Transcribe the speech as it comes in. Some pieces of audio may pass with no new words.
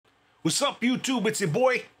What's up, YouTube? It's your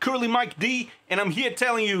boy, Curly Mike D, and I'm here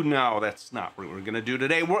telling you, no, that's not what we're going to do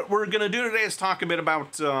today. What we're going to do today is talk a bit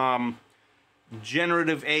about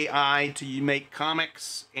generative AI to make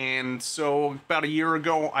comics. And so about a year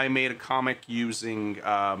ago, I made a comic using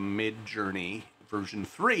Midjourney version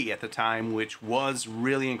 3 at the time, which was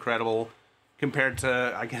really incredible compared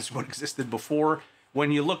to, I guess, what existed before.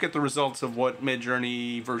 When you look at the results of what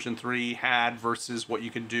Midjourney version 3 had versus what you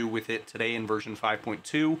could do with it today in version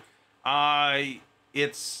 5.2,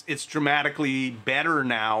 it's dramatically better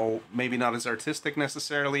now. Maybe not as artistic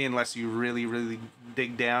necessarily, unless you really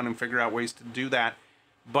dig down and figure out ways to do that.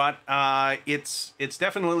 But it's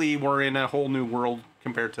definitely, we're in a whole new world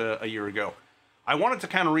compared to a year ago. I wanted to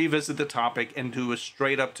kind of revisit the topic and do a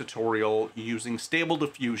straight up tutorial using Stable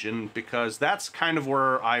Diffusion, because that's kind of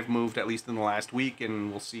where I've moved, at least in the last week, and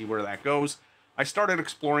we'll see where that goes. I started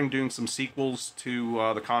exploring doing some sequels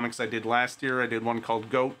to the comics I did last year. I did one called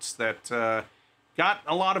Goats that got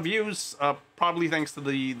a lot of views, probably thanks to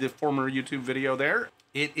the former YouTube video there.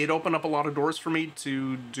 It opened up a lot of doors for me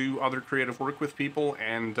to do other creative work with people,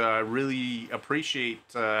 and really appreciate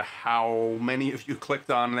how many of you clicked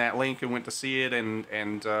on that link and went to see it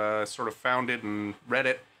and sort of found it and read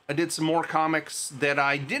it. I did some more comics that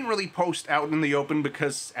I didn't really post out in the open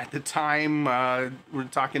because at the time, we're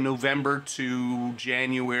talking November to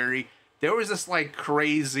January, there was this like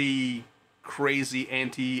crazy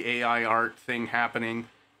anti-AI art thing happening,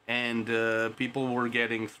 and people were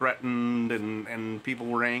getting threatened and people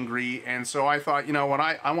were angry. And so I thought, you know what,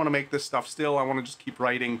 I want to make this stuff still. I want to just keep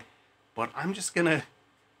writing, but I'm just gonna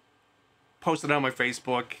post it on my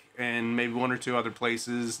Facebook and maybe one or two other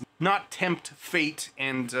places, not tempt fate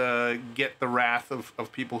and get the wrath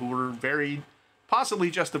of people who were very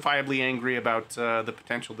possibly justifiably angry about the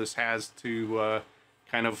potential this has to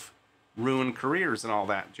kind of ruin careers and all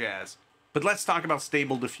that jazz. But let's talk about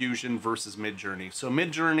Stable Diffusion versus Midjourney. So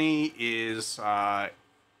Midjourney is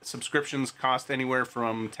subscriptions cost anywhere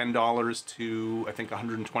from $10 to I think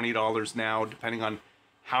 $120 now, depending on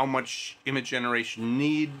how much image generation you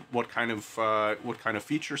need, what kind of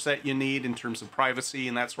feature set you need in terms of privacy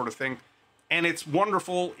and that sort of thing. And it's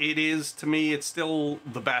wonderful. It is, to me, it's still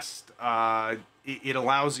the best. It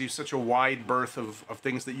allows you such a wide berth of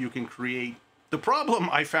things that you can create. The problem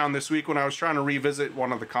I found this week when I was trying to revisit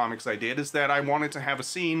one of the comics I did is that I wanted to have a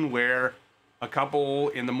scene where a couple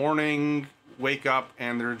in the morning wake up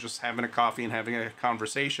and they're just having a coffee and having a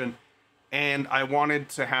conversation. And I wanted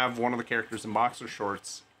to have one of the characters in boxer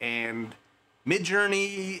shorts, and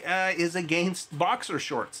Midjourney is against boxer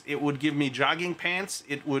shorts. It would give me jogging pants.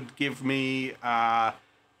 It would give me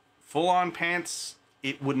full-on pants.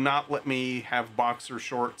 It would not let me have boxer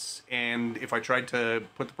shorts. And if I tried to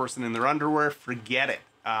put the person in their underwear, forget it.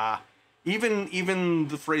 Even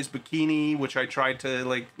the phrase bikini, which I tried to,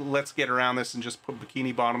 like, let's get around this and just put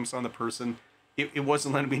bikini bottoms on the person, it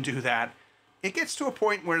wasn't letting me do that. It gets to a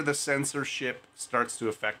point where the censorship starts to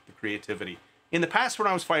affect the creativity. In the past, when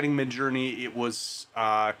I was fighting Midjourney, it was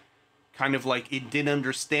kind of like it didn't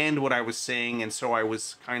understand what I was saying, and so I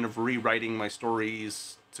was kind of rewriting my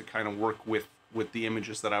stories to kind of work with the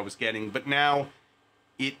images that I was getting. But now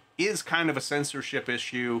it is kind of a censorship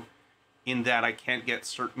issue in that I can't get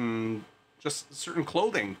certain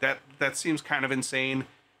clothing. That seems kind of insane.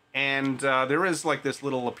 And there is like this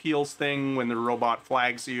little appeals thing when the robot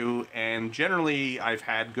flags you, and generally I've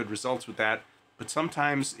had good results with that, but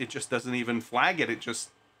sometimes it just doesn't even flag it. It just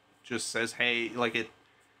says, hey, like it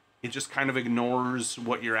just kind of ignores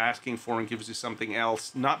what you're asking for and gives you something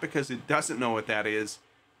else. Not because it doesn't know what that is,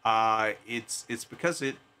 it's because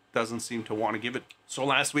it doesn't seem to want to give it. So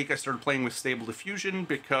last week I started playing with Stable Diffusion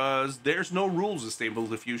because there's no rules of Stable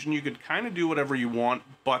Diffusion. You could kind of do whatever you want,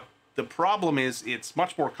 but the problem is it's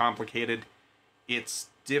much more complicated. It's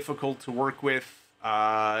difficult to work with.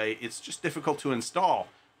 It's just difficult to install.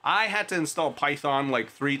 I had to install Python like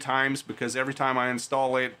 3 times because every time I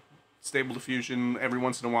install it, Stable Diffusion every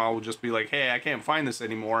once in a while will just be like, hey, I can't find this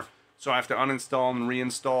anymore. So I have to uninstall and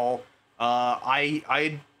reinstall.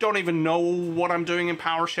 I don't even know what I'm doing in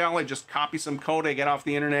PowerShell. I just copy some code I get off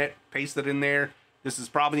the internet, paste it in there. This is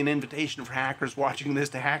probably an invitation for hackers watching this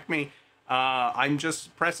to hack me. I'm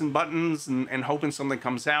just pressing buttons and hoping something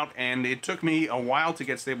comes out, and it took me a while to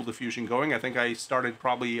get Stable Diffusion going. I think I started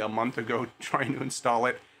probably a month ago trying to install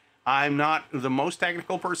it. I'm not the most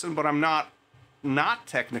technical person, but I'm not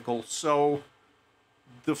technical, so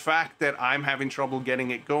the fact that I'm having trouble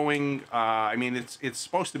getting it going, I mean, it's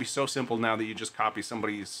supposed to be so simple now that you just copy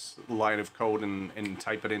somebody's line of code and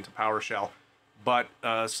type it into PowerShell. But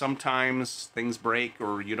sometimes things break,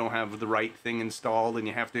 or you don't have the right thing installed, and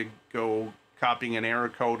you have to go copying an error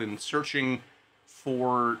code and searching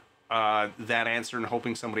for that answer and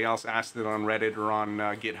hoping somebody else asked it on Reddit or on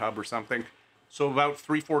GitHub or something. So about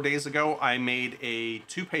 3-4 days ago, I made a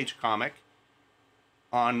 2-page comic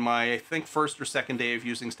on my, I think, first or second day of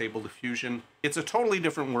using Stable Diffusion. It's a totally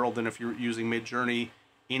different world than if you're using Midjourney,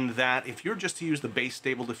 in that if you're just to use the base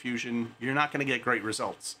Stable Diffusion, you're not going to get great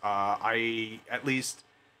results. At least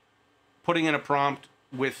putting in a prompt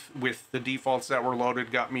with the defaults that were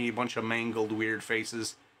loaded got me a bunch of mangled weird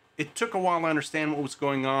faces. It took a while to understand what was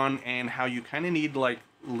going on and how you kind of need like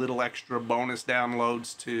little extra bonus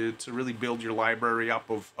downloads to really build your library up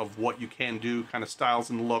of what you can do, kind of styles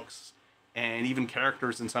and looks, and even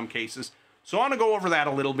characters in some cases. So I want to go over that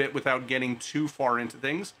a little bit without getting too far into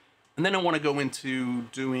things. And then I want to go into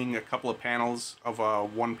doing a couple of panels of a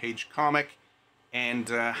 1-page comic and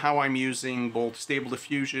how I'm using both Stable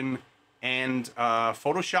Diffusion and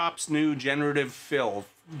Photoshop's new Generative Fill.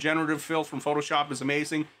 Generative Fill from Photoshop is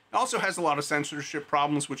amazing. It also has a lot of censorship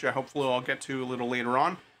problems, which I hopefully I'll get to a little later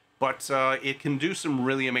on. But it can do some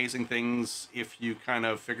really amazing things if you kind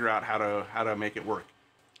of figure out how to make it work.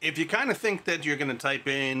 If you kind of think that you're going to type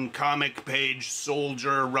in comic page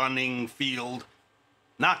soldier running field,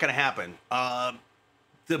 not going to happen.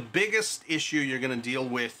 The biggest issue you're going to deal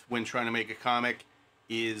with when trying to make a comic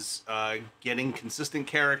is getting consistent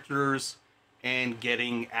characters and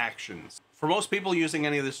getting actions. For most people using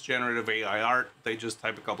any of this generative AI art, they just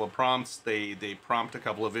type a couple of prompts, they prompt a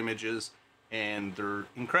couple of images, and they're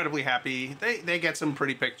incredibly happy. They get some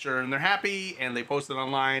pretty picture, and they're happy, and they post it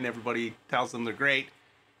online, everybody tells them they're great,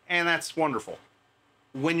 and that's wonderful.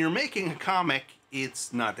 When you're making a comic,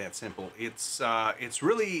 it's not that simple. It's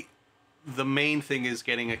really, the main thing is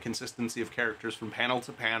getting a consistency of characters from panel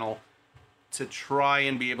to panel to try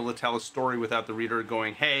and be able to tell a story without the reader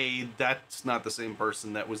going, hey, that's not the same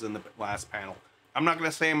person that was in the last panel. I'm not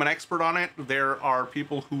going to say I'm an expert on it. There are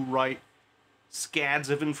people who write scads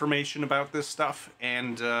of information about this stuff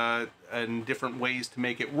and different ways to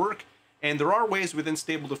make it work. And there are ways within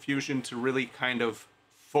Stable Diffusion to really kind of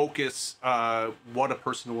focus what a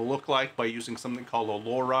person will look like by using something called a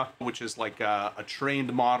LoRA, which is like a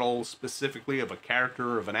trained model specifically of a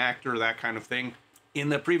character, of an actor, that kind of thing. In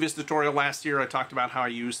the previous tutorial last year, I talked about how I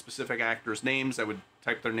used specific actors' names. I would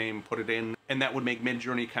type their name, put it in, and that would make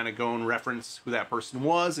Midjourney kind of go and reference who that person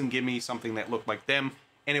was and give me something that looked like them.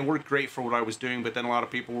 And it worked great for what I was doing, but then a lot of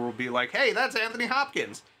people will be like, hey, that's Anthony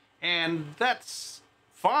Hopkins. And that's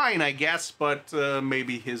fine, I guess, but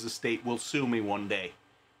maybe his estate will sue me one day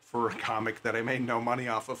for a comic that I made no money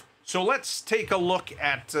off of. So let's take a look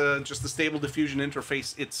at just the Stable Diffusion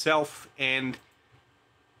interface itself, and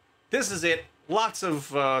this is it. Lots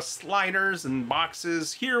of sliders and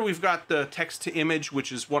boxes. Here we've got the text to image,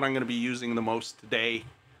 which is what I'm going to be using the most today.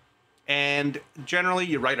 And generally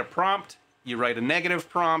you write a prompt, you write a negative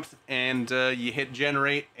prompt, and you hit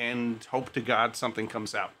generate and hope to God something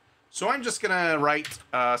comes out. So I'm just going to write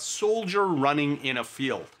soldier running in a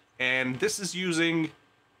field. And this is using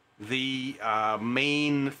the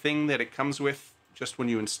main thing that it comes with just when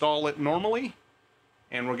you install it normally.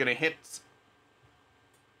 And we're going to hit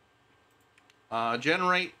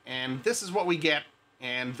generate, and this is what we get,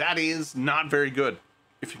 and that is not very good.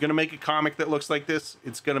 If you're going to make a comic that looks like this,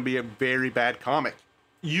 it's going to be a very bad comic.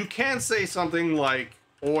 You can say something like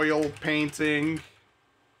oil painting,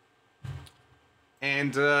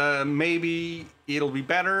 and maybe it'll be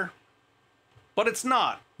better, but it's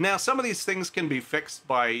not. Now, some of these things can be fixed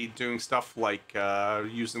by doing stuff like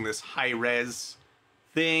using this high-res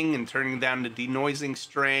thing and turning down the denoising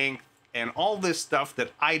strength, and all this stuff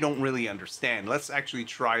that I don't really understand. Let's actually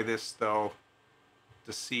try this, though,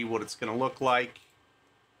 to see what it's going to look like.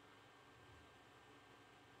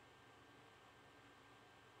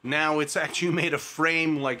 Now it's actually made a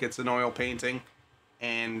frame like it's an oil painting,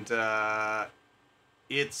 and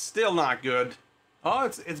it's still not good. Oh,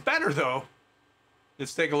 it's better, though.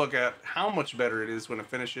 Let's take a look at how much better it is when it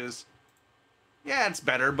finishes. Yeah, it's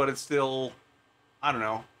better, but it's still, I don't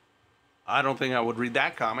know. I don't think I would read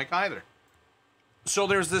that comic either. So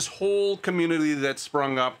there's this whole community that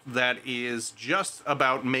sprung up that is just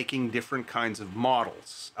about making different kinds of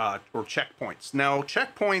models or checkpoints. Now,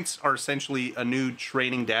 checkpoints are essentially a new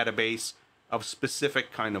training database of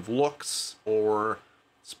specific kind of looks or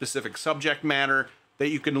specific subject matter that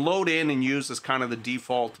you can load in and use as kind of the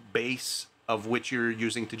default base of which you're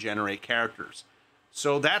using to generate characters.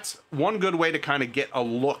 So that's one good way to kind of get a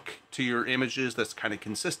look to your images that's kind of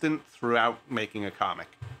consistent throughout making a comic.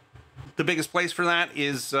 The biggest place for that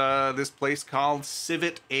is this place called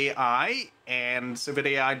CivitAI and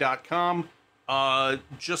CivitAI.com.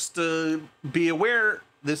 Just be aware,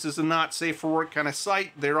 this is a not safe for work kind of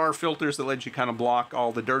site. There are filters that let you kind of block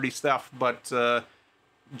all the dirty stuff, but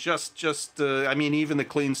I mean, even the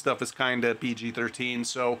clean stuff is kind of PG-13.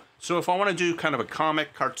 So if I want to do kind of a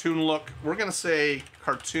comic cartoon look, we're going to say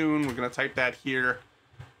cartoon. We're going to type that here,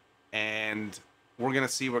 and we're going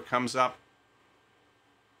to see what comes up.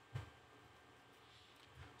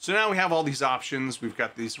 So now we have all these options. We've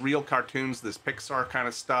got these real cartoons, this Pixar kind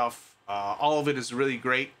of stuff. All of it is really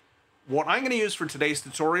great. What I'm going to use for today's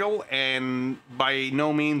tutorial, and by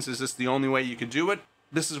no means is this the only way you could do it,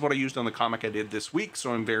 this is what I used on the comic I did this week,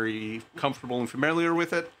 so I'm very comfortable and familiar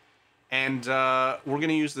with it. And we're going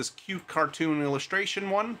to use this cute cartoon illustration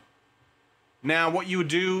one. Now what you would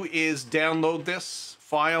do is download this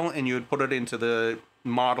file and you would put it into the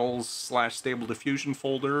models/Stable Diffusion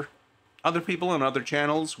folder. Other people on other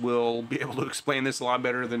channels will be able to explain this a lot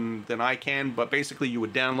better than I can, but basically you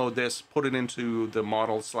would download this, put it into the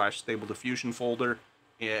models/Stable Diffusion folder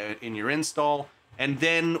in your install, and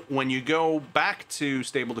then when you go back to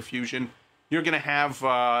Stable Diffusion, you're going to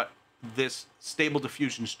have this Stable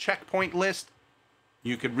Diffusion's checkpoint list.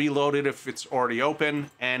 You could reload it if it's already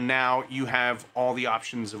open, and now you have all the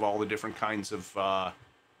options of all the different kinds of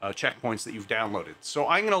checkpoints that you've downloaded. So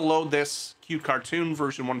I'm going to load this cute cartoon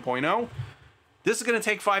version 1.0. This is going to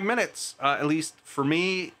take 5 minutes, at least for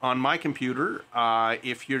me on my computer.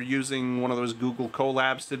 If you're using one of those Google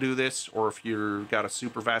Colabs to do this, or if you've got a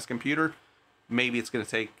super fast computer, maybe it's going to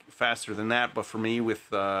take faster than that. But for me, with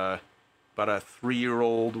about a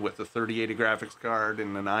 3-year-old with a 3080 graphics card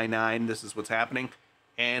and an i9, this is what's happening.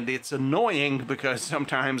 And it's annoying because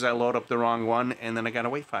sometimes I load up the wrong one and then I got to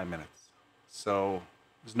wait 5 minutes. So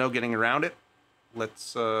there's no getting around it.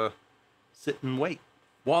 Let's sit and wait.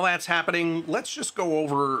 While that's happening, let's just go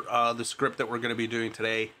over the script that we're going to be doing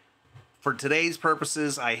today. For today's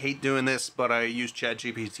purposes, I hate doing this, but I used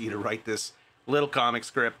ChatGPT to write this little comic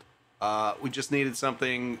script. We just needed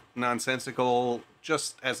something nonsensical,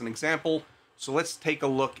 just as an example. So let's take a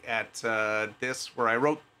look at this, where I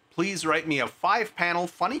wrote, please write me a 5-panel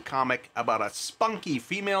funny comic about a spunky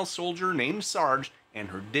female soldier named Sarge and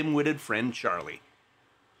her dim-witted friend Charlie.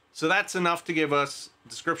 So that's enough to give us a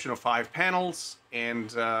description of 5 panels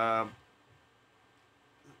and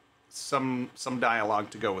some dialogue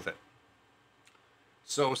to go with it.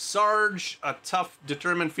 So Sarge, a tough,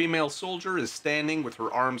 determined female soldier, is standing with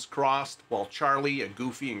her arms crossed, while Charlie, a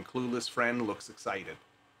goofy and clueless friend, looks excited.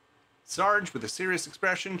 Sarge, with a serious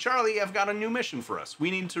expression, Charlie, I've got a new mission for us.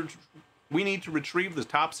 We need to retrieve the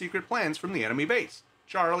top secret plans from the enemy base.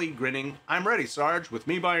 Charlie, grinning, I'm ready, Sarge. With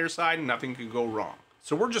me by your side, nothing could go wrong.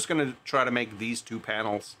 So we're just going to try to make these 2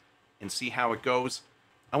 panels and see how it goes.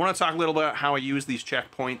 I want to talk a little bit about how I use these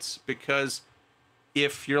checkpoints, because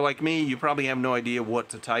if you're like me, you probably have no idea what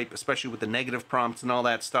to type, especially with the negative prompts and all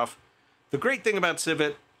that stuff. The great thing about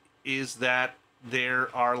Civit is that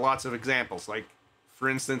there are lots of examples. Like, for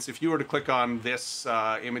instance, if you were to click on this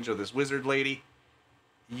image of this wizard lady,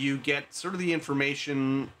 you get sort of the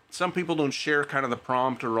information. Some people don't share kind of the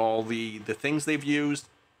prompt or all the things they've used.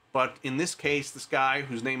 But in this case, this guy,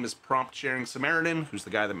 whose name is Prompt Sharing Samaritan, who's the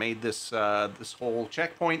guy that made this this whole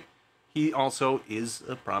checkpoint, he also is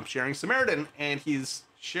a Prompt Sharing Samaritan, and he's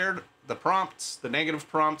shared the prompts, the negative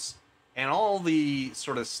prompts, and all the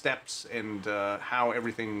sort of steps and how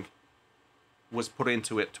everything was put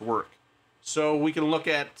into it to work. So we can look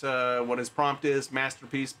at what his prompt is: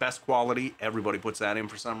 masterpiece, best quality. Everybody puts that in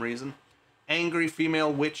for some reason. Angry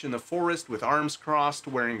female witch in the forest with arms crossed,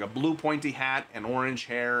 wearing a blue pointy hat and orange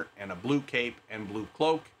hair and a blue cape and blue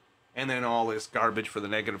cloak. And then all this garbage for the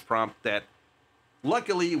negative prompt that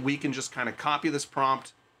luckily we can just kind of copy this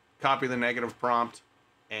prompt, copy the negative prompt,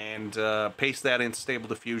 and paste that into Stable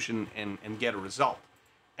Diffusion and get a result.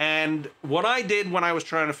 And what I did when I was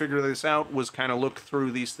trying to figure this out was kind of look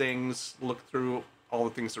through these things, look through all the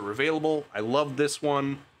things that were available. I love this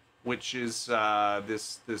one, which is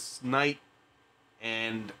this knight.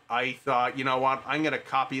 And I thought, you know what, I'm going to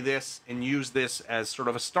copy this and use this as sort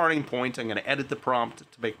of a starting point. I'm going to edit the prompt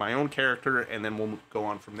to make my own character, and then we'll go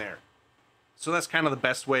on from there. So that's kind of the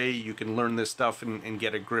best way you can learn this stuff and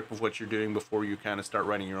get a grip of what you're doing before you kind of start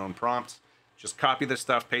writing your own prompts. Just copy this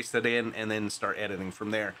stuff, paste it in, and then start editing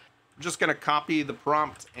from there. I'm just going to copy the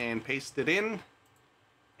prompt and paste it in.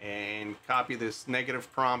 And copy this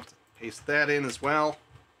negative prompt, paste that in as well.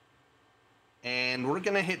 And we're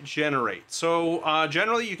going to hit generate. So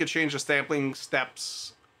generally you could change the sampling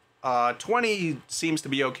steps. 20 seems to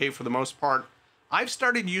be okay for the most part. I've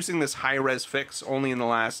started using this high-res fix only in the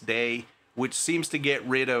last day, which seems to get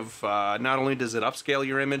rid of, not only does it upscale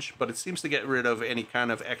your image, but it seems to get rid of any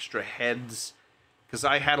kind of extra heads. Because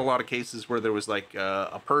I had a lot of cases where there was like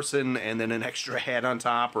a person and then an extra head on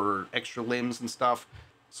top, or extra limbs and stuff.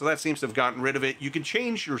 So that seems to have gotten rid of it. You can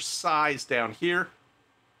change your size down here.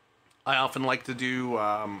 I often like to do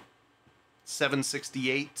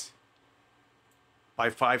 768 by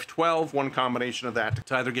 512, one combination of that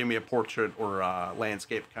to either give me a portrait or a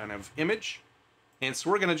landscape kind of image. And so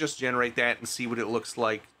we're going to just generate that and see what it looks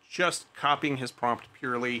like, just copying his prompt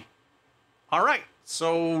purely. All right,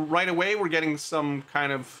 so right away we're getting some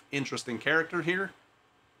kind of interesting character here.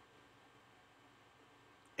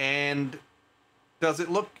 And does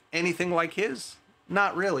it look anything like his?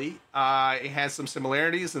 Not really. It has some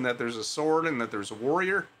similarities in that there's a sword and that there's a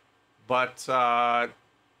warrior, but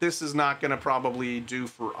this is not going to probably do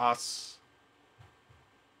for us.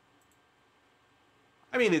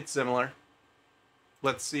 I mean, it's similar.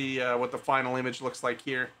 Let's see what the final image looks like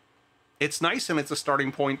here. It's nice, and it's a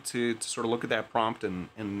starting point to sort of look at that prompt and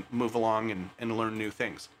move along and learn new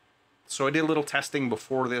things. So I did a little testing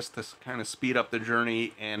before this to kind of speed up the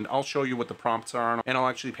journey, and I'll show you what the prompts are, and I'll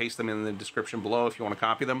actually paste them in the description below if you want to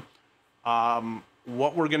copy them.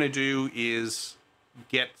 What we're going to do is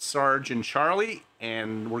get Sarge and Charlie,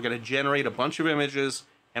 and we're going to generate a bunch of images,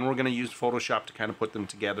 and we're going to use Photoshop to kind of put them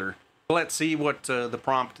together. Let's see what the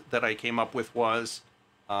prompt that I came up with was.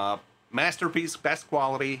 Masterpiece, best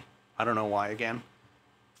quality. I don't know why again.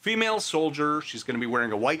 Female soldier. She's going to be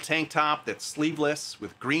wearing a white tank top that's sleeveless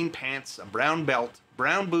with green pants, a brown belt,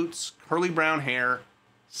 brown boots, curly brown hair,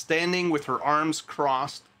 standing with her arms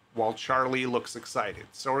crossed while Charlie looks excited.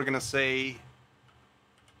 So we're going to say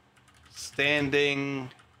standing,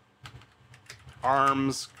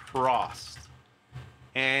 arms crossed.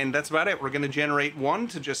 And that's about it. We're going to generate one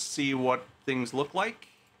to just see what things look like.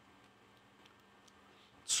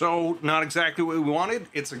 So, not exactly what we wanted.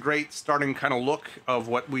 It's a great starting kind of look of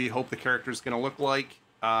what we hope the character is going to look like.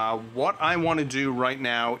 What I want to do right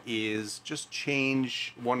now is just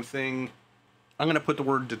change one thing. I'm going to put the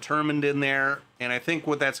word determined in there, and I think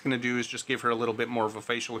what that's going to do is just give her a little bit more of a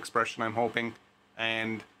facial expression, I'm hoping.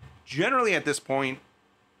 And generally at this point,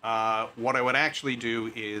 what I would actually do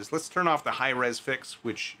is, let's turn off the high-res fix,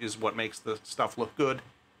 which is what makes the stuff look good.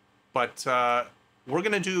 But we're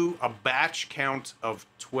going to do a batch count of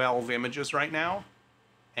 12 images right now,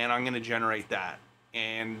 and I'm going to generate that.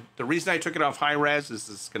 And the reason I took it off high-res is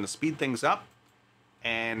it's going to speed things up,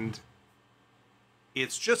 and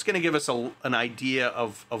it's just going to give us an idea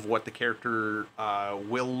of what the character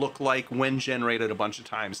will look like when generated a bunch of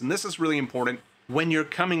times. And this is really important. When you're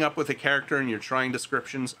coming up with a character and you're trying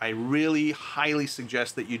descriptions, I really highly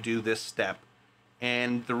suggest that you do this step.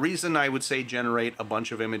 And the reason I would say generate a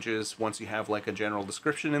bunch of images once you have like a general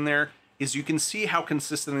description in there is you can see how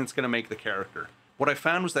consistent it's going to make the character. What I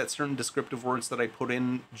found was that certain descriptive words that I put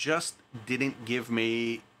in just didn't give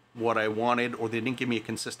me what I wanted, or they didn't give me a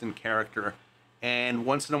consistent character. And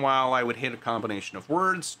once in a while I would hit a combination of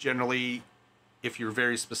words. Generally, if you're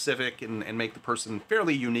very specific and make the person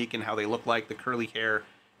fairly unique in how they look like, the curly hair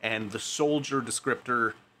and the soldier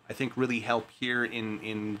descriptor, I think really help here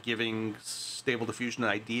in giving Stable Diffusion an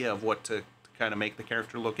idea of what to kind of make the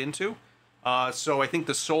character look into. So I think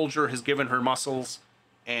the soldier has given her muscles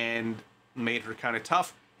and made her kind of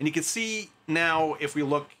tough. And you can see now, if we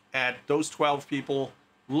look at those 12 people,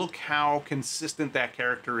 look how consistent that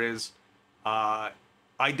character is. I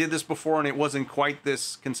did this before and it wasn't quite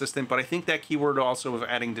this consistent, but I think that keyword also of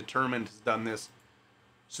adding determined has done this.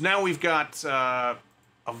 So now we've got a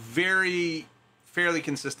very fairly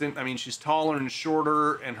consistent. I mean, she's taller and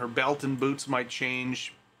shorter, and her belt and boots might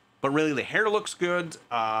change, but really the hair looks good.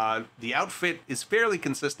 The outfit is fairly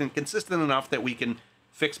consistent enough that we can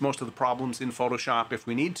fix most of the problems in Photoshop if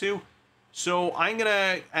we need to. So I'm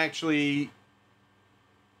gonna actually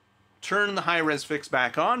turn the high-res fix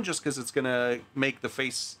back on, just because it's gonna make the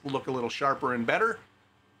face look a little sharper and better.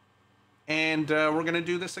 And we're gonna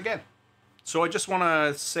do this again. So I just want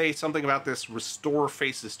to say something about this Restore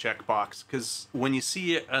Faces checkbox, because when you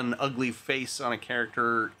see an ugly face on a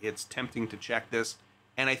character, it's tempting to check this.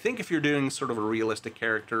 And I think if you're doing sort of a realistic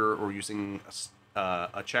character or using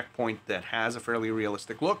a checkpoint that has a fairly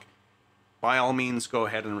realistic look, by all means go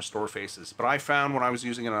ahead and restore faces. But I found when I was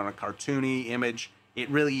using it on a cartoony image, it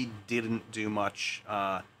really didn't do much.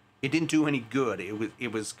 It didn't do any good.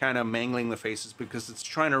 It was kind of mangling the faces because it's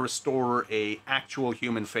trying to restore a actual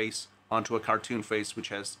human face onto a cartoon face, which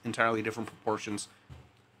has entirely different proportions.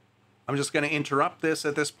 I'm just going to interrupt this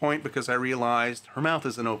at this point because I realized her mouth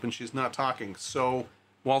isn't open. She's not talking. So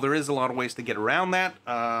while there is a lot of ways to get around that,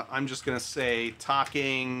 I'm just going to say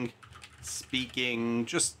talking, speaking,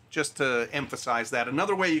 just to emphasize that.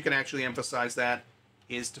 Another way you can actually emphasize that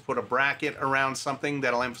is to put a bracket around something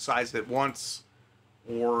that'll emphasize it once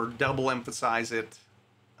or double emphasize it.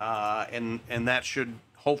 And that should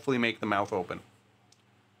hopefully make the mouth open.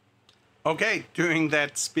 Okay, doing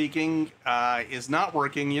that speaking is not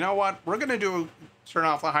working. You know what? We're going to turn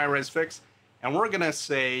off the high res fix, and we're going to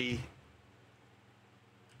say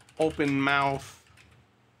open mouth.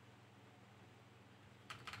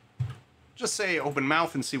 Just say open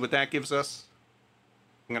mouth and see what that gives us.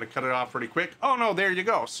 I'm going to cut it off pretty quick. Oh no, there you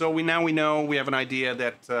go. So we know we have an idea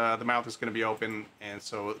that the mouth is going to be open, and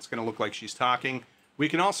so it's going to look like she's talking. We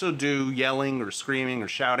can also do yelling or screaming or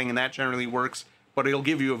shouting, and that generally works, but it'll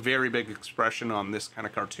give you a very big expression on this kind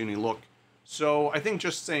of cartoony look. So I think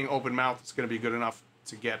just saying open mouth is going to be good enough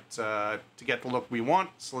to get the look we want.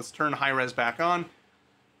 So let's turn high res back on.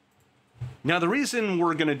 Now the reason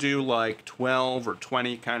we're going to do like 12 or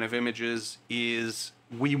 20 kind of images is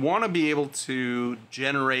we want to be able to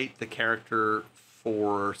generate the character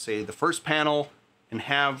for, say, the first panel and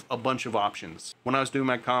have a bunch of options. When I was doing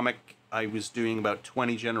my comic, I was doing about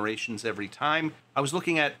 20 generations every time. I was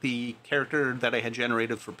looking at the character that I had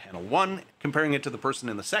generated for panel 1, comparing it to the person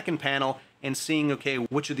in the second panel, and seeing, okay,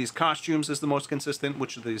 which of these costumes is the most consistent,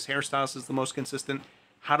 which of these hairstyles is the most consistent.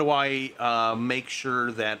 How do I make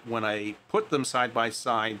sure that when I put them side by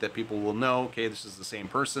side that people will know, okay, this is the same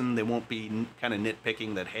person. They won't be kind of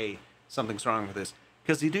nitpicking that, hey, something's wrong with this.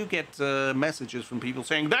 Because you do get messages from people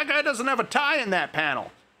saying, that guy doesn't have a tie in that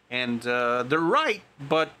panel. And they're right,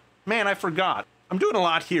 but man, I forgot. I'm doing a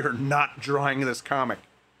lot here not drawing this comic.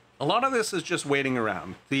 A lot of this is just waiting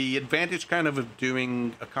around. The advantage kind of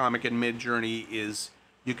doing a comic in Midjourney is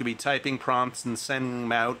you could be typing prompts and sending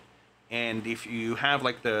them out. And if you have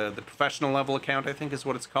like the professional level account, I think is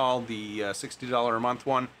what it's called, the $60 a month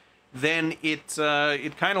one, then it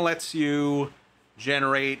kind of lets you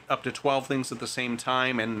generate up to 12 things at the same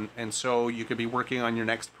time, and so you could be working on your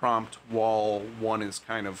next prompt while one is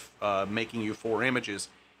kind of making you 4 images.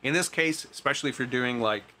 In this case, especially if you're doing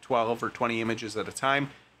like 12 or 20 images at a time,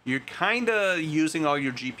 you're kind of using all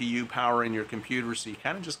your GPU power in your computer, so you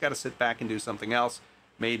kind of just got to sit back and do something else.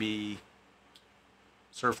 Maybe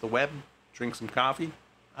surf the web, drink some coffee.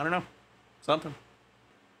 I don't know, something.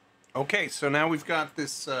 Okay, so now we've got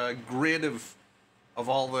this grid of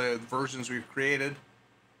all the versions we've created.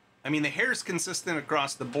 I mean, the hair is consistent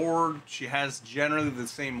across the board. She has generally the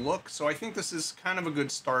same look, so I think this is kind of a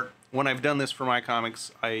good start. When I've done this for my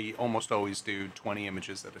comics, I almost always do 20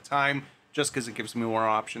 images at a time, just because it gives me more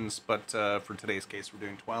options, but for today's case, we're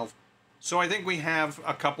doing 12. So I think we have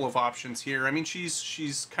a couple of options here. I mean,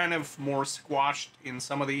 she's kind of more squashed in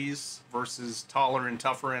some of these versus taller and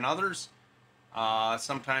tougher in others.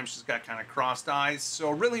 Sometimes she's got kind of crossed eyes.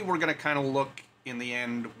 So really, we're going to kind of look in the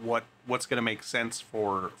end what's going to make sense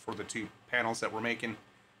for the 2 panels that we're making.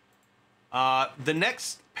 The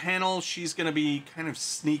next panel, she's going to be kind of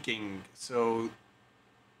sneaking. So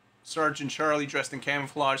Sergeant Charlie dressed in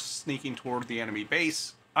camouflage, sneaking toward the enemy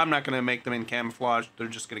base. I'm not going to make them in camouflage. They're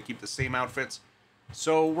just going to keep the same outfits.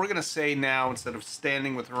 So we're going to say now, instead of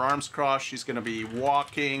standing with her arms crossed, she's going to be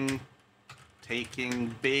walking,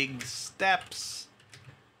 taking big steps,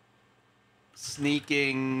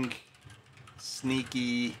 sneaking,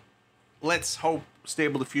 sneaky. Let's hope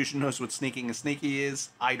Stable Diffusion knows what sneaking and sneaky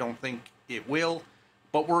is. I don't think it will.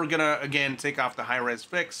 But we're going to, again, take off the high-res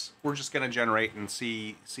fix. We're just going to generate and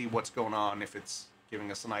see what's going on, if it's giving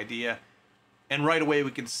us an idea. And right away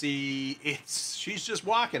we can see she's just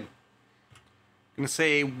walking. I'm going to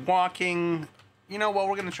say walking. You know what?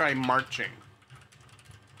 We're going to try marching.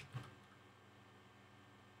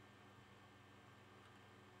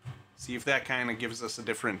 See if that kind of gives us a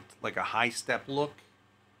different, like a high step look.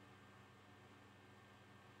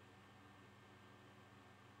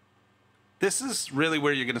 This is really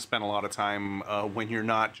where you're going to spend a lot of time when you're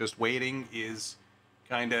not just waiting, is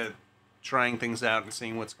kind of trying things out and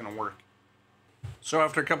seeing what's going to work. So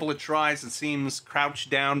after a couple of tries, it seems crouched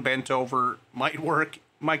down, bent over might work.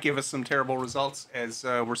 Might give us some terrible results, as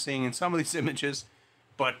we're seeing in some of these images.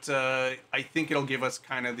 But I think it'll give us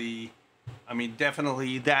kind of I mean,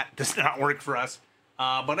 definitely that does not work for us.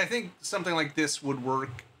 But I think something like this would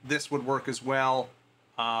work. This would work as well.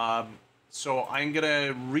 So I'm going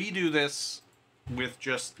to redo this with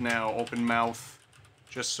just now open mouth,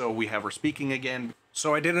 just so we have her speaking again.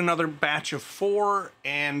 So I did another batch of 4,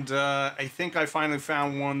 and I think I finally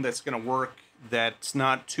found one that's going to work, that's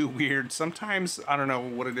not too weird. Sometimes, I don't know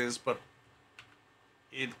what it is, but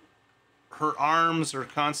her arms are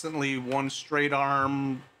constantly one straight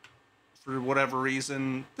arm for whatever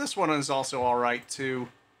reason. This one is also all right, too.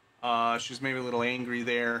 She's maybe a little angry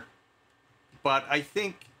there. But I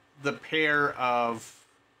think the pair of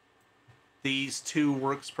these 2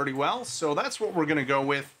 works pretty well, so that's what we're going to go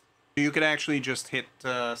with. You could actually just hit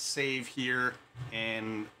save here,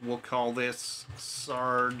 and we'll call this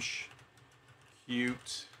Sarge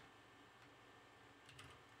Cute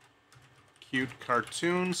cute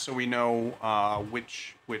cartoon, so we know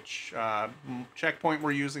which checkpoint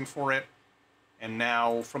we're using for it. And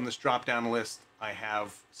now from this drop-down list, I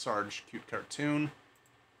have Sarge Cute Cartoon.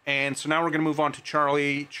 And so now we're going to move on to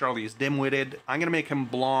Charlie. Charlie is dim-witted. I'm going to make him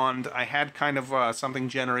blonde. I had kind of something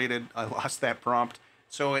generated. I lost that prompt.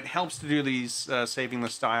 So it helps to do these saving the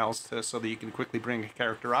styles so that you can quickly bring a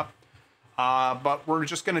character up. But we're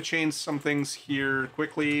just going to change some things here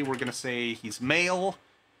quickly. We're going to say he's male.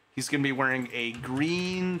 He's going to be wearing a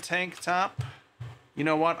green tank top. You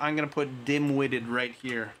know what? I'm going to put dim-witted right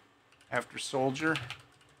here after soldier.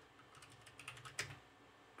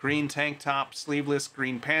 Green tank top, sleeveless,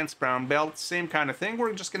 green pants, brown belt, same kind of thing.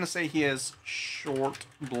 We're just going to say he has short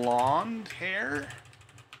blonde hair.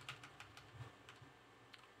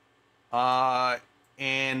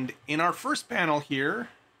 And in our first panel here,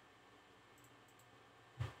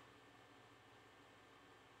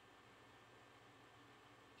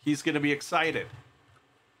 he's going to be excited.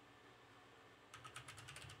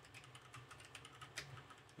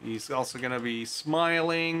 He's also going to be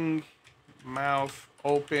smiling, mouth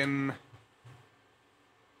open.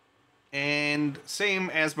 And same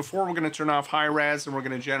as before, we're going to turn off high res and we're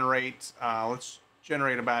going to generate, let's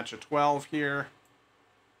generate a batch of 12 here.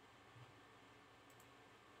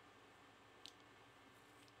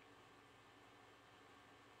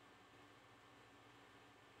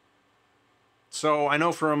 So I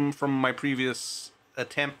know from my previous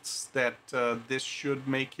attempts that this should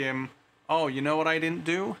make him... Oh, you know what I didn't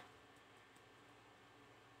do?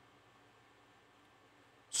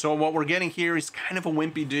 So what we're getting here is kind of a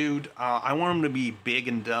wimpy dude. I want him to be big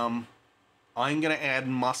and dumb. I'm going to add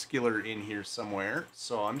muscular in here somewhere.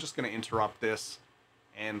 So I'm just going to interrupt this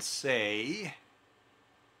and say...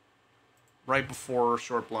 Right before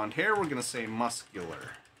short blonde hair, we're going to say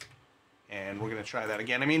muscular. And we're going to try that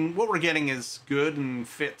again. I mean, what we're getting is good and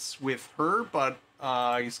fits with her, but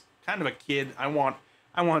he's kind of a kid. I want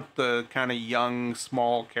the kind of young,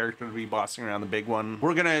 small character to be bossing around the big one.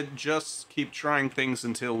 We're going to just keep trying things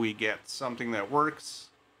until we get something that works.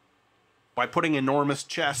 By putting enormous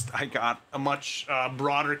chest, I got a much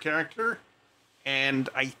broader character. And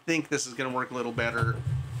I think this is going to work a little better.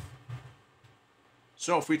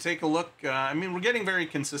 So if we take a look, I mean, we're getting very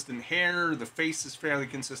consistent hair. The face is fairly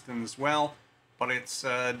consistent as well. But it's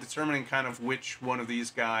determining kind of which one of these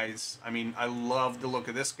guys. I mean, I love the look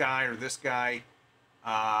of this guy or this guy.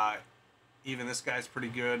 Even this guy's pretty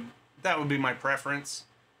good. That would be my preference.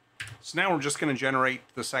 So now we're just going to generate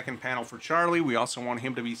the second panel for Charlie. We also want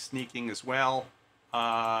him to be sneaking as well.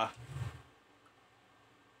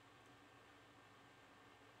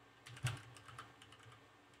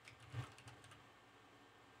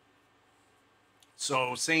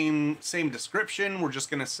 So same description. We're just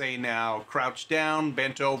going to say now crouch down,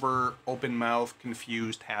 bent over, open mouth,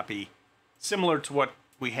 confused, happy. Similar to what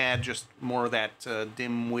we had, just more of that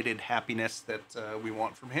dim-witted happiness that we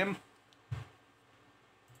want from him.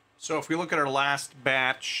 So if we look at our last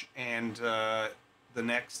batch and the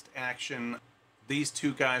next action, these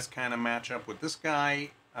two guys kind of match up with this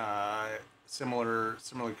guy. Similar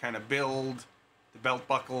kind of build. The belt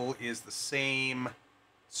buckle is the same.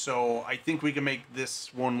 So I think we can make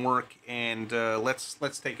this one work, and let's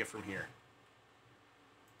take it from here.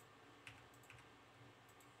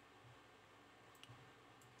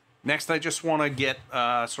 Next, I just want to get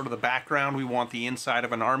sort of the background. We want the inside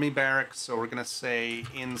of an army barracks, so we're going to say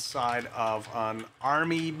inside of an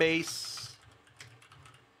army base.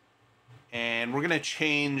 And we're going to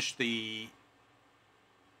change the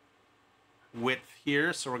width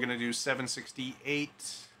here, so we're going to do 768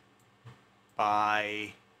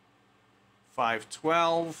 by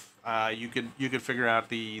 512. You could figure out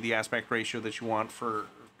the aspect ratio that you want for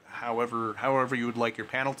however you would like your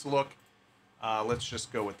panel to look. Let's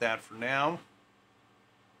just go with that for now.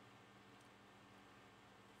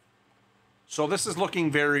 So this is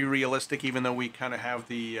looking very realistic, even though we kind of have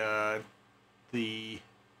the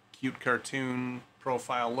cute cartoon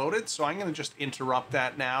profile loaded. So I'm going to just interrupt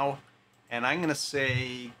that now, and I'm going to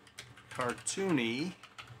say cartoony.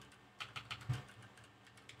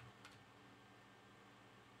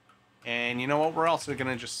 And you know what? We're also going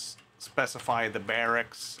to just specify the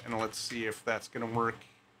barracks, and let's see if that's going to work.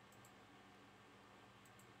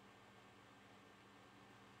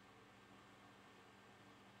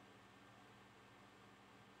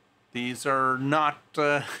 These are not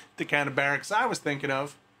the kind of barracks I was thinking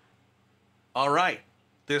of. All right,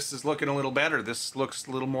 this is looking a little better. This looks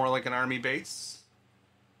a little more like an army base.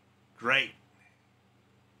 Great.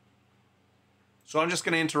 So I'm just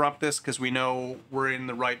going to interrupt this because we know we're in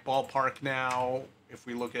the right ballpark now. If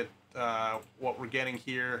we look at what we're getting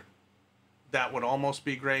here, that would almost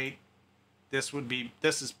be great.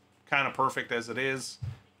 this is kind of perfect as it is.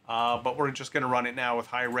 But we're just going to run it now with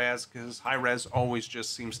high res, because high res always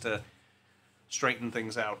just seems to straighten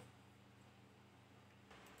things out.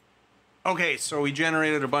 Okay, so we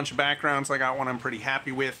generated a bunch of backgrounds. I got one I'm pretty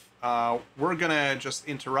happy with. We're going to just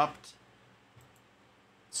interrupt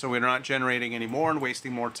so we're not generating any more and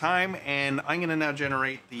wasting more time. And I'm going to now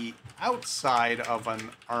generate the outside of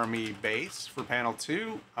an army base for panel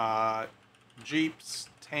 2. Jeeps,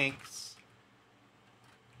 tanks.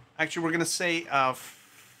 Actually, we're going to say a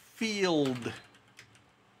field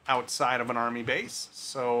outside of an army base.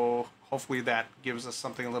 So hopefully that gives us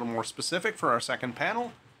something a little more specific for our second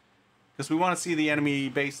panel. Because we want to see the enemy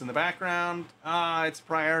base in the background. It's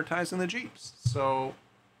prioritizing the Jeeps. So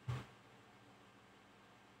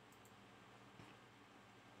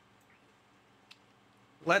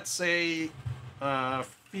let's say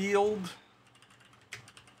field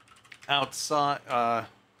outside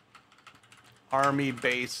army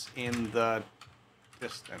base in the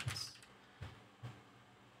distance.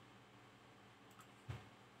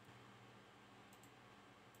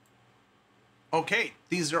 Okay,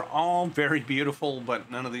 these are all very beautiful, but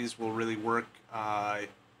none of these will really work.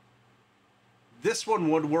 This one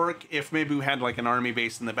would work if maybe we had like an army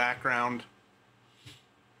base in the background.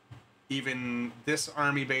 Even this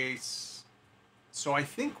army base. So I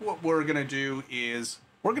think what we're going to do is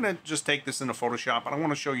we're going to just take this into Photoshop, and I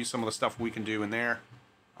want to show you some of the stuff we can do in there.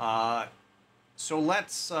 So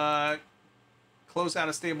let's close out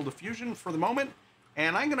of Stable Diffusion for the moment,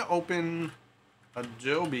 and I'm going to open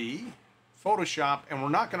Adobe Photoshop, and we're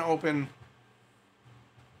not going to open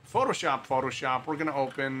Photoshop. We're going to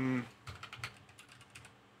open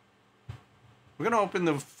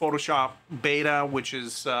the Photoshop beta, which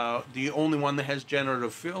is the only one that has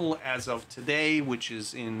Generative Fill as of today, which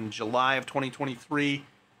is in July of 2023.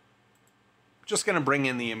 Just going to bring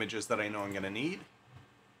in the images that I know I'm going to need.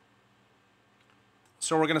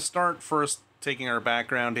 So we're going to start first taking our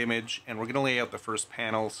background image, and we're going to lay out the first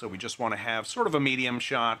panel. So we just want to have sort of a medium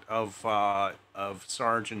shot of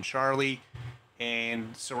Sarge and Charlie.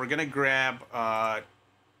 And so we're going to grab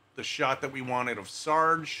the shot that we wanted of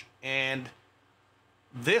Sarge, and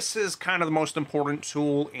this is kind of the most important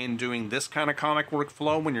tool in doing this kind of comic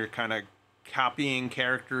workflow when you're kind of copying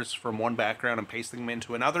characters from one background and pasting them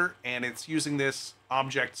into another. And it's using this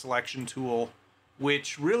object selection tool,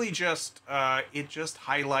 which really just it just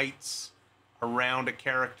highlights around a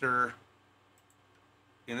character.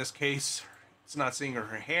 In this case, it's not seeing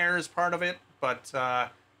her hair as part of it, but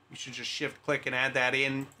you should just shift click and add that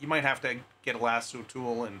in. You might have to get a lasso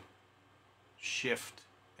tool and shift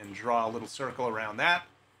and draw a little circle around that.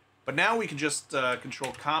 But now we can just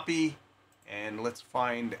control copy, and let's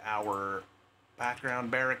find our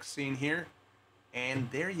background barracks scene here. And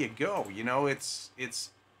there you go. You know, it's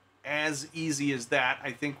as easy as that.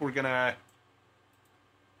 I think we're gonna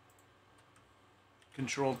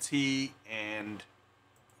Control T and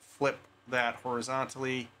flip that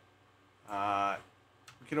horizontally.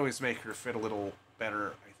 We can always make her fit a little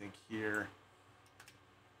better, I think, here.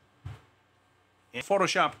 And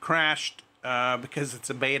Photoshop crashed because it's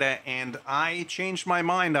a beta, and I changed my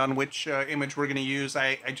mind on which image we're going to use.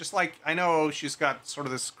 I know she's got sort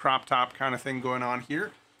of this crop top kind of thing going on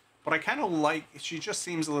here, but I kind of like, she just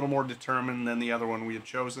seems a little more determined than the other one we had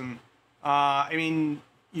chosen. I mean,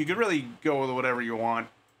 you could really go with whatever you want.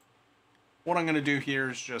 What I'm going to do here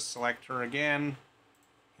is just select her again,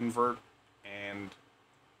 invert, and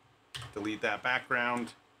delete that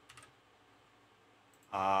background.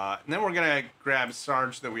 And then we're going to grab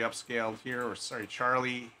Sarge that we upscaled here, or sorry,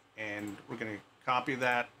 Charlie, and we're going to copy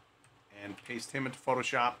that and paste him into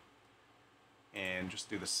Photoshop and just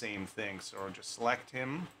do the same thing. So I'll just select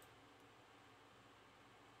him,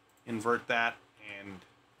 invert that, and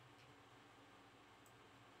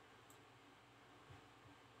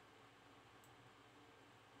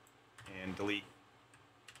delete.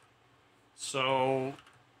 So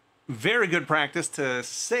very good practice to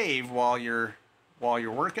save while you're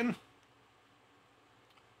working,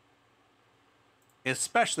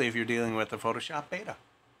 especially if you're dealing with the Photoshop beta.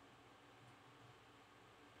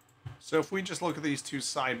 So if we just look at these two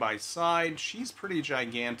side by side, she's pretty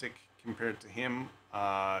gigantic compared to him.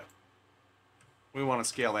 We want to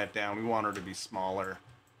scale that down. We want her to be smaller.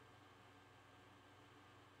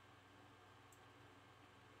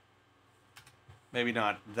 Maybe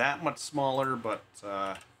not that much smaller, but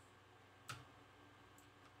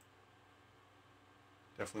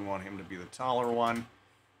definitely want him to be the taller one.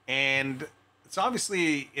 And it's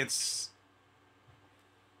obviously, it's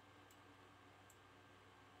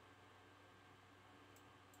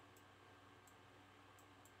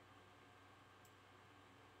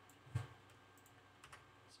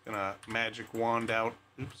Just gonna magic wand out,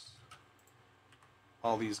 oops,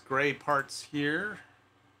 all these gray parts here.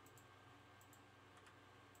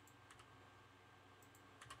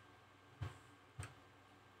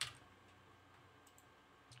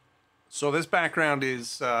 So this background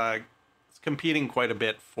is competing quite a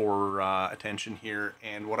bit for attention here,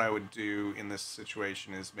 and what I would do in this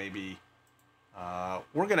situation is maybe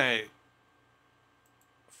we're gonna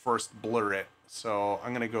first blur it. So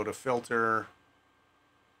I'm gonna go to filter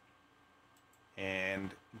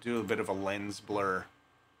and do a bit of a lens blur.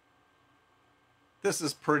 This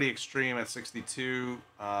is pretty extreme at 62,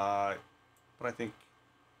 but I think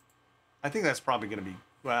that's probably gonna be,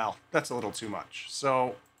 well, that's a little too much.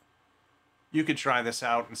 So you could try this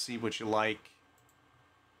out and see what you like.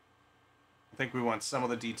 I think we want some of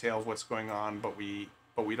the detail of what's going on, but we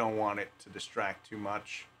don't want it to distract too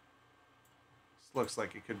much. This looks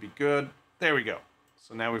like it could be good. There we go.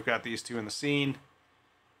 So now we've got these two in the scene,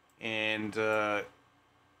 and I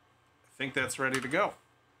think that's ready to go.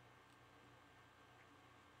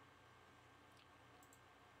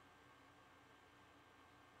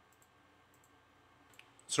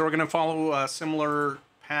 So we're going to follow a similar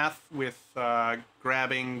path with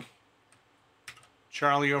grabbing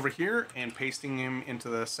Charlie over here and pasting him into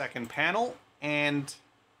the second panel, and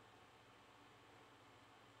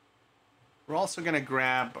we're also going to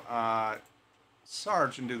grab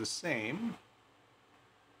Sarge and do the same.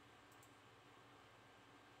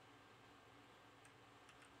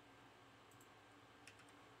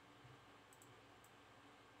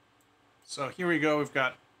 So here we go, we've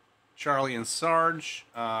got Charlie and Sarge.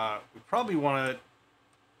 We probably want to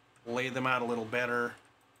lay them out a little better.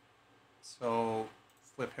 So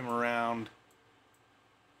flip him around.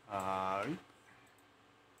 I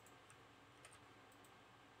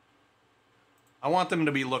want them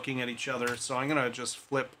to be looking at each other, so I'm going to just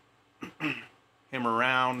flip him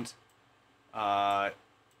around. So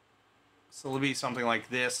it'll be something like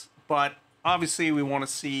this. But obviously we want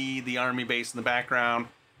to see the army base in the background.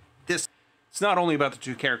 It's not only about the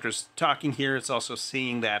two characters talking here, it's also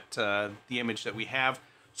seeing that the image that we have.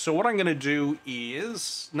 So what I'm going to do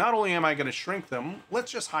is, not only am I going to shrink them,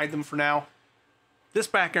 let's just hide them for now. This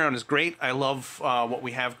background is great. I love what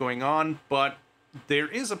we have going on, but there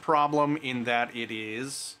is a problem in that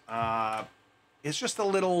it's just a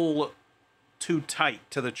little too tight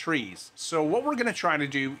to the trees. So what we're going to try to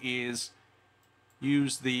do is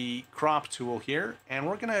use the crop tool here, and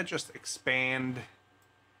we're going to just expand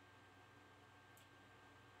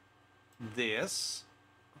this.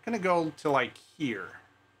 I'm going to go to like here.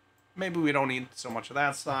 Maybe we don't need so much of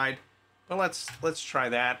that side, but let's try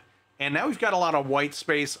that. And now we've got a lot of white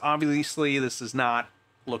space. Obviously, this is not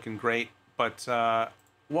looking great, but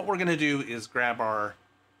what we're going to do is grab our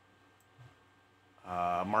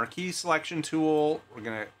marquee selection tool. We're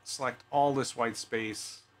going to select all this white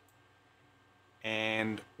space,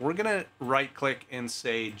 and we're going to right click and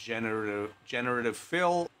say generative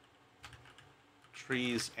fill,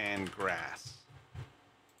 trees and grass.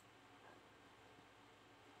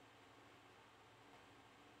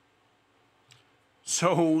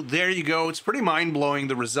 So there you go. It's pretty mind-blowing,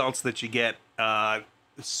 the results that you get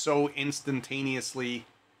so instantaneously,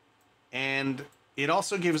 and it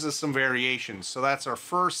also gives us some variations. So that's our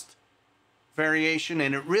first variation,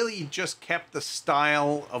 and it really just kept the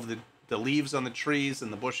style of the leaves on the trees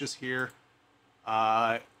and the bushes here.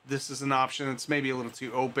 This is an option that's maybe a little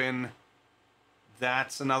too open.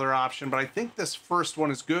 That's another option, but I think this first one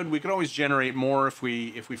is good. We could always generate more if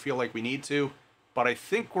we feel like we need to, but I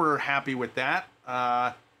think we're happy with that.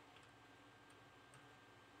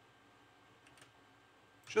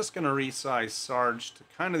 Just going to resize Sarge to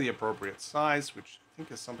kind of the appropriate size, which I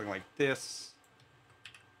think is something like this.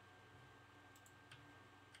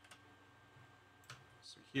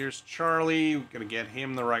 So here's Charlie. We're going to get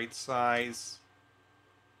him the right size.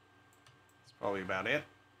 That's probably about it.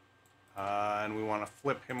 And we want to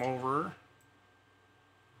flip him over.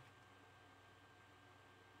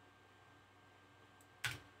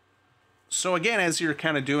 So again, as you're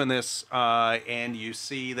kind of doing this, and you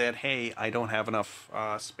see that, hey, I don't have enough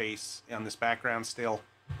space on this background still,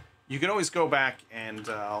 you can always go back and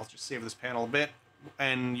I'll just save this panel a bit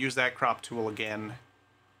and use that crop tool again.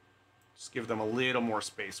 Just give them a little more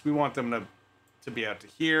space. We want them to be out to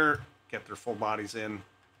here, get their full bodies in.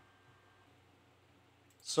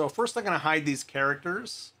 So first I'm going to hide these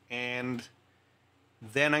characters, and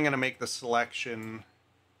then I'm going to make the selection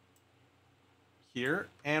here,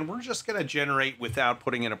 and we're just going to generate without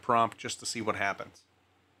putting in a prompt just to see what happens.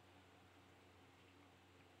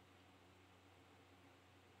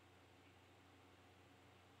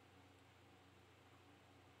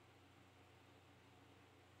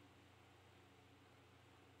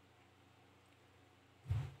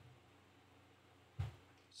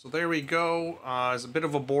 So there we go. There's a bit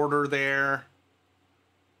of a border there.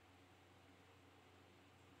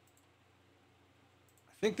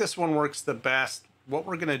 I think this one works the best. What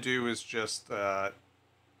we're going to do is just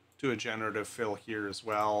do a generative fill here as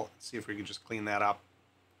well. See if we can just clean that up.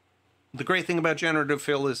 The great thing about generative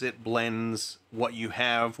fill is it blends what you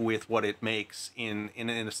have with what it makes in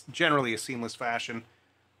generally a seamless fashion.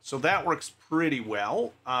 So that works pretty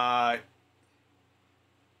well.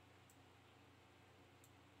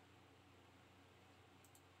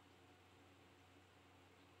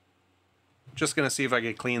 Just going to see if I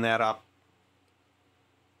can clean that up.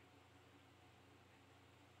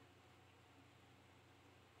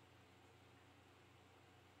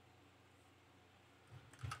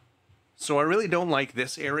 So I really don't like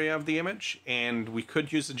this area of the image, and we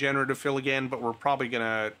could use the generative fill again, but we're probably going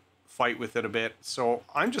to fight with it a bit. So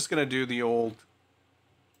I'm just going to do the old...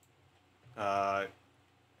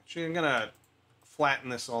 actually, I'm going to flatten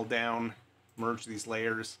this all down, merge these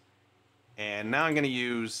layers. And now I'm going to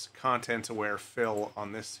use content-aware fill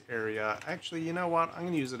on this area. Actually, you know what? I'm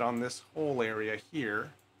going to use it on this whole area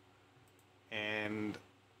here. And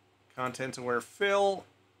content-aware fill.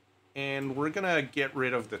 And we're going to get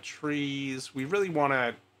rid of the trees. We really want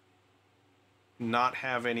to not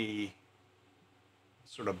have any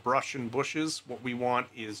sort of brush and bushes. What we want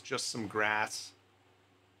is just some grass.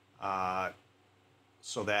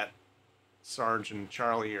 So that Sarge and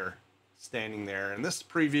Charlie are standing there. And this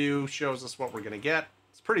preview shows us what we're going to get.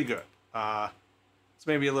 It's pretty good. It's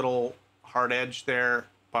maybe a little hard edge there,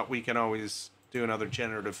 but we can always do another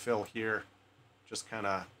generative fill here. Just kind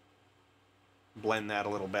of blend that a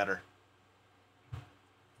little better.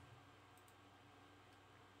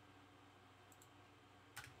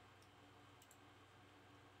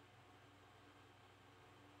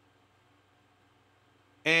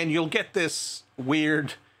 And you'll get this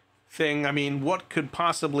weird thing. I mean, what could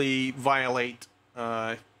possibly violate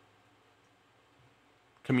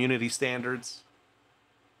community standards?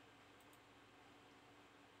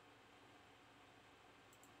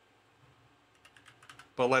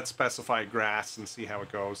 But let's specify grass and see how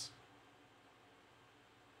it goes.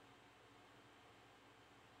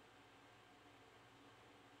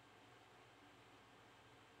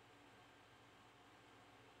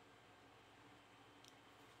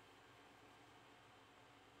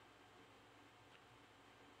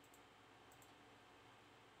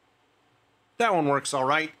 That one works all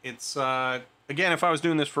right. It's, again, if I was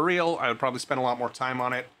doing this for real, I would probably spend a lot more time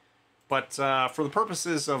on it. But for the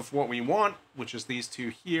purposes of what we want, which is these two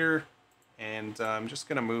here, and I'm just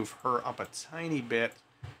going to move her up a tiny bit.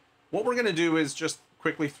 What we're going to do is just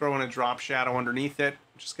quickly throw in a drop shadow underneath it.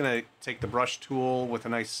 I'm just going to take the brush tool with a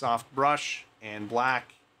nice soft brush and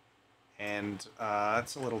black. And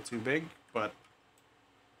that's a little too big, but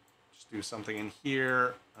just do something in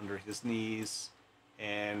here under his knees.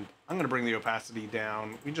 And I'm going to bring the opacity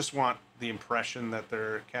down. We just want the impression that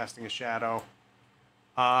they're casting a shadow.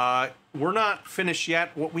 We're not finished yet.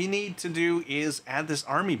 What we need to do is add this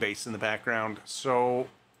army base in the background. So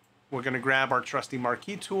we're going to grab our trusty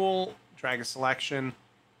marquee tool, drag a selection,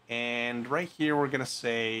 and right here we're going to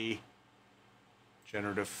say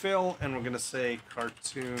generative fill, and we're going to say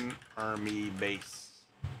cartoon army base.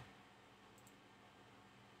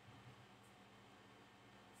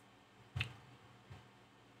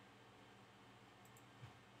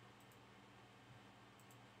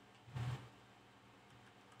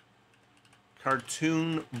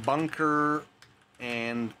 Cartoon bunker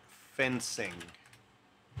and fencing.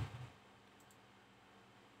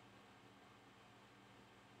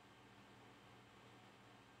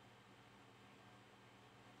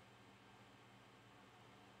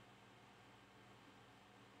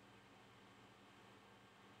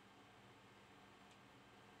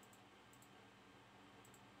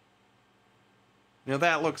 You know,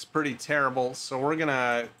 that looks pretty terrible, so we're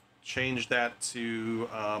gonna change that to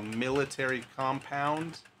military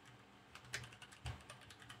compound.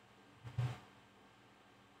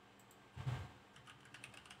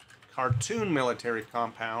 Cartoon military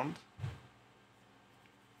compound.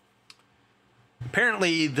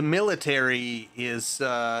 Apparently the military is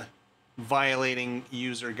violating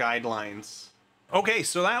user guidelines. Okay,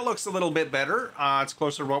 so that looks a little bit better. It's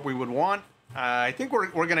closer to what we would want. I think we're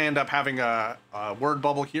going to end up having a word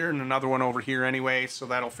bubble here and another one over here anyway, so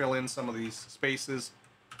that'll fill in some of these spaces.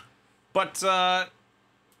 But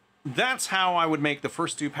that's how I would make the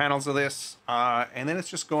first two panels of this, and then it's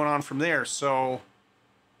just going on from there. So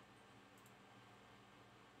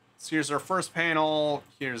here's our first panel,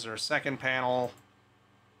 here's our second panel.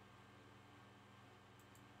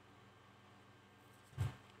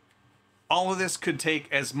 All of this could take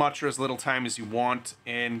as much or as little time as you want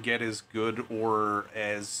and get as good or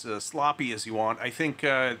as sloppy as you want. I think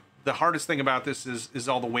the hardest thing about this is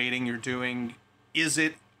all the waiting you're doing. Is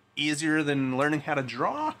it easier than learning how to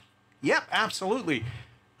draw? Yep, absolutely.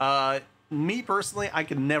 Me personally, I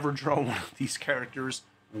could never draw one of these characters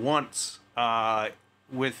once.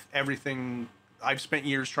 With everything I've spent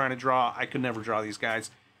years trying to draw, I could never draw these guys.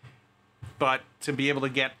 But to be able to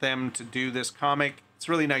get them to do this comic, it's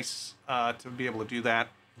really nice to be able to do that.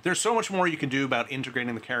 There's so much more you can do about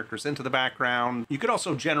integrating the characters into the background. You could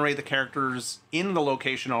also generate the characters in the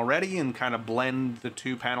location already and kind of blend the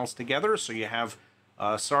two panels together. So you have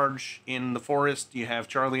Sarge in the forest, you have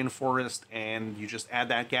Charlie in the forest, and you just add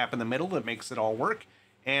that gap in the middle that makes it all work.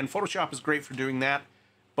 And Photoshop is great for doing that.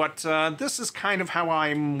 But this is kind of how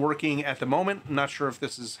I'm working at the moment. I'm not sure if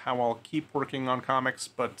this is how I'll keep working on comics,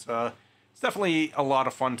 but it's definitely a lot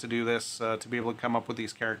of fun to do this, to be able to come up with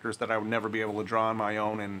these characters that I would never be able to draw on my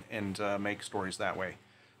own and make stories that way.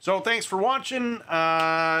 So thanks for watching.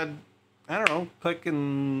 I don't know, click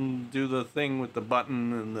and do the thing with the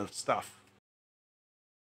button and the stuff.